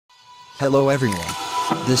Hello everyone.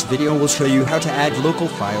 This video will show you how to add local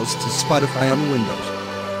files to Spotify on Windows.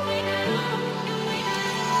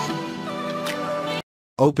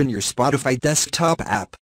 Open your Spotify desktop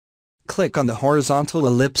app. Click on the horizontal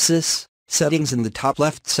ellipsis, Settings in the top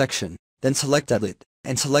left section, then select Edit,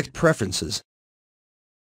 and select Preferences.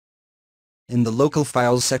 In the Local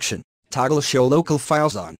Files section, toggle Show Local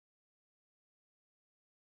Files on.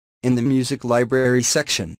 In the Music Library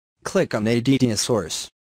section, click on Add a Source.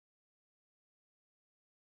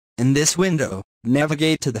 In this window,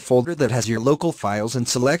 navigate to the folder that has your local files and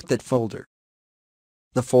select that folder.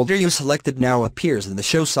 The folder you selected now appears in the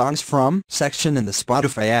Show Songs From section in the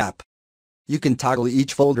Spotify app. You can toggle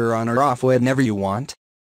each folder on or off whenever you want.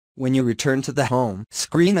 When you return to the home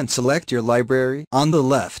screen and select your library on the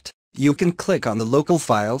left, you can click on the Local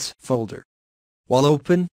Files folder. While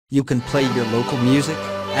open, you can play your local music,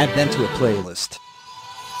 add them to a playlist.